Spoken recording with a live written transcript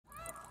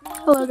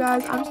Hello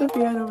guys, I'm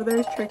Sophia and over there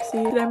is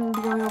Trixie. Today I'm going to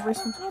be going over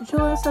some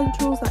chinchilla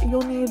essentials that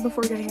you'll need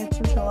before getting a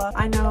chinchilla.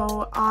 I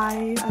know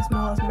I, as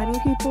well as many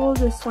people,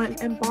 just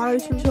went and bought a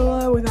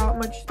chinchilla without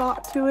much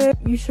thought to it.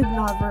 You should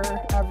never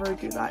ever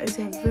do that. It's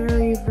a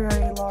very,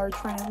 very large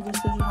financial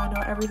decision. I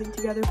know everything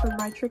together for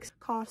my Trixie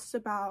costs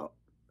about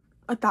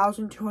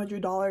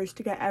 $1,200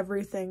 to get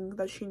everything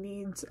that she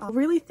needs.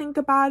 Really think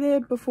about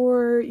it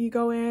before you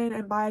go in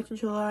and buy a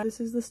chinchilla. This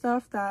is the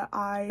stuff that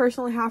I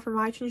personally have for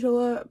my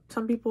chinchilla.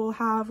 Some people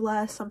have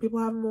less, some people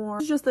have more.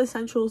 It's just the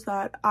essentials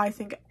that I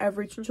think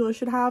every chinchilla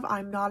should have.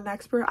 I'm not an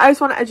expert. I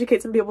just want to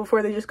educate some people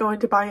before they just go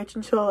into buying a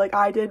chinchilla like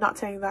I did. Not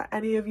saying that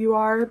any of you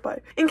are,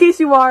 but in case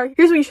you are,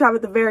 here's what you should have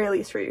at the very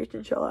least for your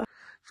chinchilla.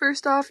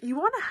 First off, you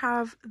want to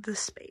have the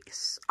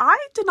space. I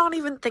did not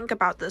even think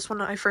about this when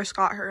I first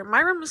got her. My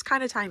room was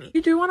kind of tiny.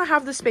 You do want to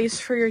have the space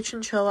for your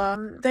chinchilla.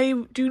 They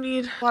do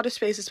need a lot of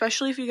space,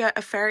 especially if you get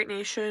a Ferret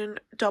Nation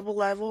double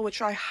level,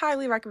 which I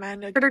highly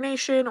recommend. A Critter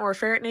Nation or a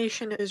Ferret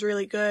Nation is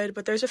really good,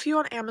 but there's a few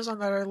on Amazon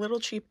that are a little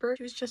cheaper.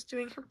 She was just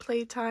doing her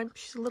playtime.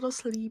 She's a little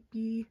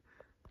sleepy.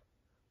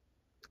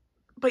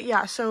 But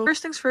yeah, so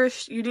first things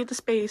first, you need the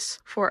space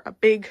for a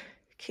big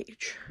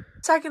cage.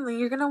 Secondly,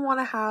 you're going to want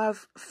to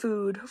have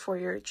food for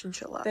your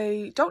chinchilla.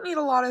 They don't need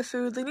a lot of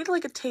food. They need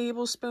like a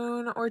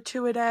tablespoon or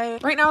two a day.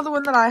 Right now, the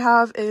one that I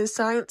have is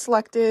Science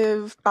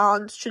Selective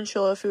Balanced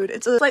Chinchilla Food.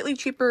 It's a slightly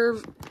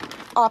cheaper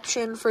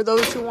option for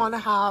those who want to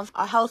have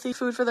a healthy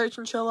food for their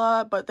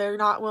chinchilla, but they're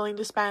not willing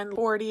to spend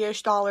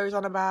 $40-ish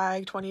on a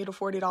bag, $20 to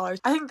 $40.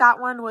 I think that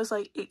one was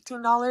like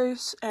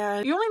 $18,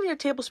 and you only need a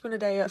tablespoon a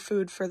day of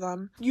food for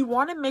them. You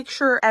want to make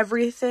sure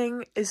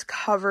everything is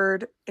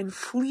covered in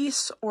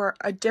fleece or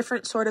a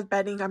different sort of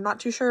bedding. I'm not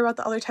too sure about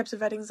the other types of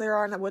beddings there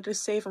are and what is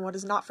safe and what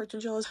is not for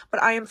chinchillas,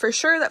 but I am for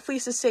sure that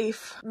fleece is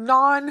safe.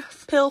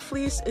 Non-pill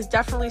fleece is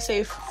definitely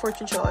safe for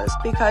chinchillas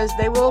because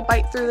they will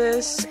bite through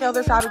this. The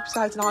other fabric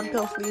besides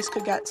non-pill fleece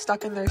could get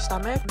stuck in their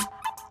stomach.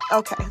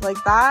 Okay,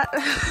 like that.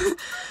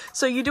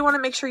 So you do want to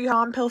make sure you have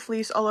non-pill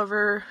fleece all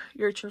over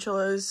your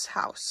chinchilla's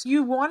house.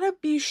 You want to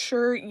be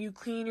sure you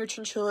clean your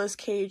chinchilla's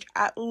cage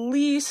at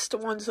least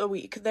once a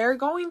week. They're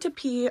going to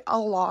pee a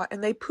lot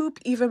and they poop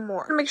even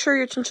more. Make sure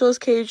your chinchilla's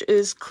cage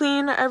is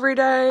clean every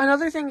day.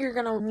 Another thing you're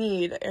gonna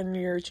need in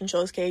your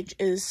chinchilla's cage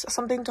is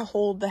something to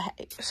hold the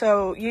hay.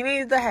 So you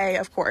need the hay,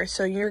 of course.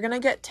 So you're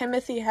gonna get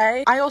Timothy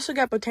hay. I also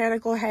get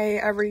botanical hay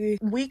every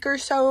week or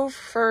so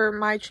for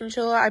my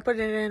chinchilla. I put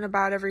it in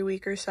about every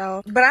week or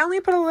so, but I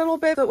only put a little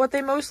bit. But what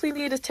they mostly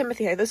need is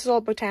Timothy hay. This is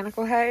all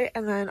botanical hay,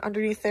 and then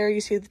underneath there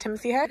you see the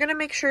Timothy hay. You're gonna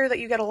make sure that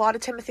you get a lot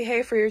of Timothy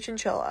hay for your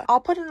chinchilla.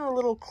 I'll put in a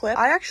little clip.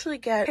 I actually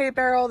get hay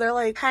barrel. They're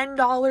like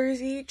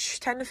 $10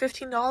 each, $10 to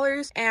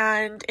 $15,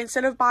 and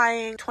instead of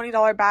buying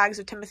 $20 bags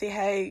of Timothy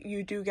hay,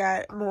 you do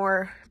get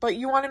more. But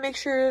you want to make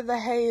sure the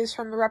hay is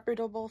from a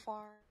reputable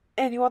farm.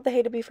 And you want the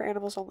hay to be for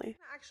animals only.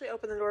 I actually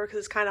open the door because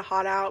it's kind of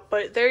hot out,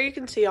 but there you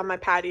can see on my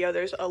patio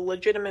there's a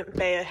legitimate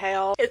bay of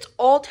hay. It's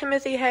all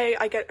Timothy hay.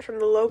 I get it from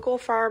the local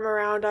farm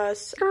around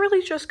us. You can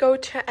really just go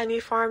to any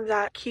farm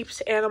that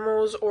keeps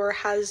animals or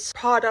has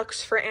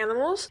products for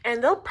animals,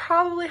 and they'll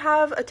probably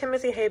have a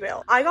Timothy hay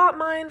bale. I got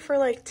mine for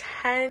like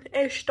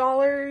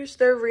 $10-ish.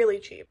 They're really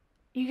cheap.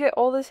 You get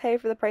all this hay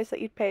for the price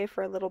that you'd pay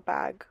for a little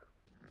bag.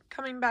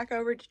 Coming back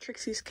over to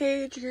Trixie's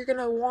cage, you're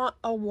gonna want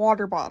a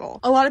water bottle.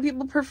 A lot of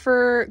people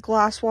prefer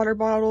glass water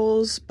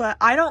bottles, but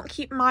I don't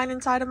keep mine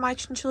inside of my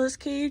chinchilla's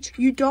cage.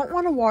 You don't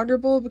want a water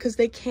bowl because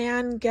they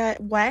can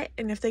get wet,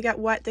 and if they get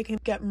wet, they can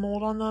get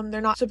mold on them. They're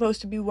not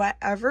supposed to be wet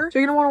ever. So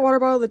you're gonna want a water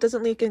bottle that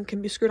doesn't leak and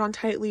can be screwed on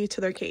tightly to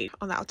their cage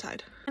on the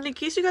outside. And in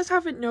case you guys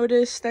haven't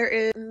noticed, there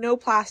is no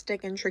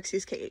plastic in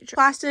Trixie's cage.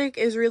 Plastic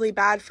is really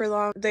bad for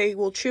them. They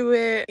will chew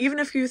it. Even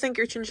if you think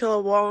your chinchilla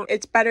won't,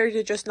 it's better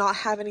to just not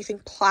have anything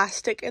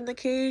plastic in the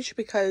cage,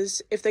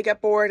 because if they get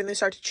bored and they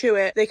start to chew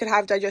it, they could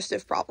have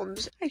digestive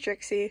problems. Hi,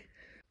 Trixie.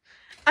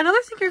 Another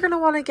thing you're going to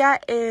want to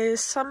get is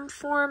some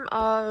form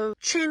of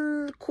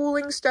chin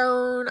cooling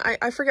stone.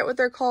 I forget what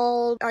they're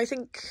called. I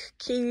think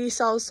Katie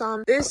sells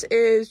some. This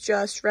is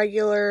just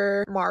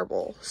regular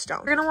marble stone.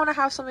 You're going to want to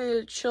have something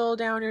to chill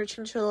down your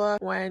chinchilla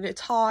when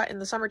it's hot in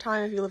the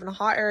summertime if you live in a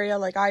hot area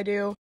like I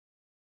do,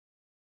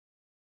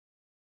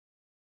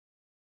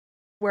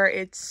 where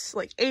it's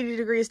like 80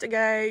 degrees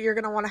today. You're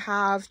going to want to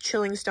have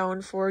chilling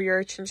stone for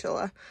your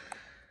chinchilla.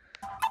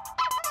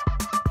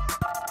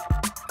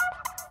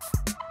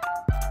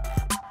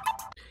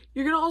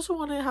 You're going to also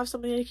want to have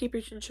something to keep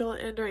your chinchilla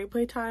in during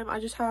playtime.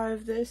 I just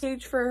have this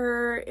cage for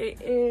her.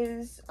 It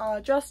is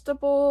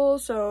adjustable,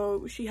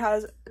 so she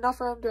has enough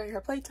room during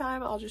her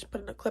playtime. I'll just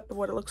put in a clip of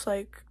what it looks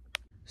like.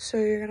 So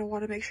you're going to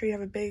want to make sure you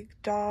have a big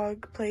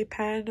dog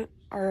playpen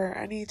or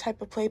any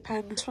type of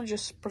playpen. This one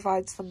just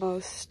provides the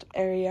most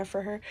area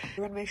for her.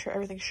 You want to make sure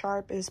everything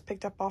sharp is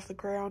picked up off the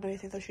ground.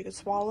 Anything that she could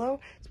swallow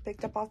is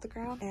picked up off the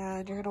ground.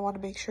 And you're going to want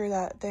to make sure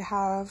that they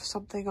have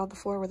something on the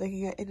floor where they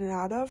can get in and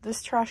out of.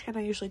 This trash can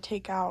I usually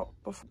take out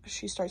before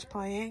she starts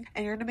playing.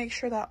 And you're going to make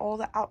sure that all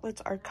the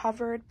outlets are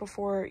covered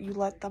before you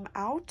let them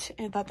out,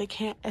 and that they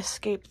can't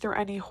escape through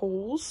any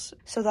holes,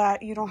 so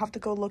that you don't have to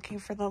go looking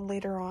for them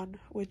later on,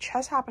 which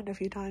has happened a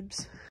few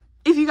times.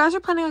 If you guys are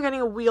planning on getting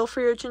a wheel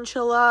for your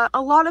chinchilla,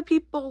 a lot of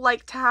people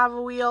like to have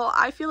a wheel.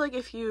 I feel like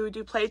if you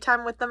do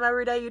playtime with them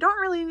every day, you don't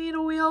really need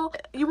a wheel.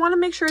 You want to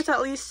make sure it's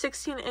at least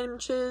 16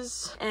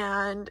 inches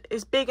and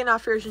is big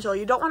enough for your chinchilla.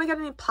 You don't want to get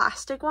any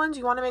plastic ones.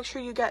 You want to make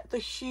sure you get the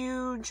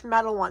huge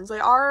metal ones. They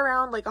are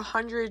around like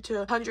 $100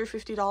 to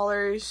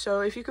 $150.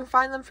 So if you can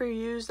find them for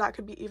use, that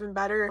could be even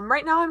better.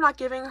 Right now, I'm not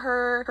giving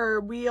her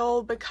her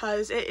wheel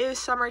because it is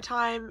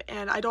summertime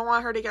and I don't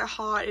want her to get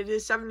hot. It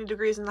is 70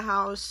 degrees in the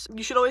house.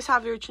 You should always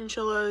have your chinchillas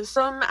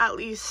from at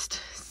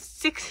least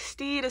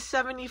 60 to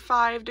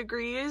 75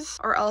 degrees,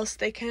 or else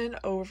they can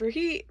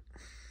overheat.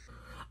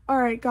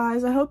 Alright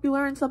guys, I hope you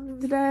learned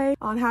something today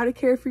on how to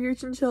care for your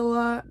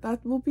chinchilla.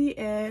 That will be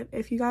it.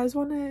 If you guys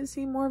want to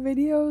see more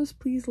videos,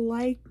 please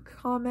like,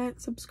 comment,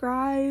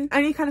 subscribe.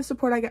 Any kind of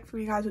support I get from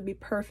you guys would be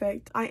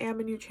perfect. I am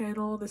a new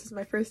channel. This is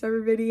my first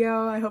ever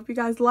video. I hope you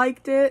guys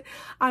liked it.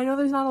 I know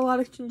there's not a lot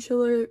of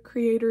chinchilla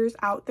creators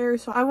out there,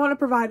 so I want to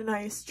provide a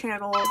nice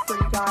channel for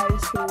you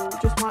guys who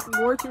just want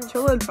more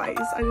chinchilla advice.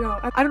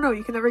 I don't know,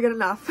 you can never get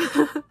enough.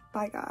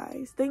 Bye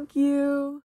guys. Thank you.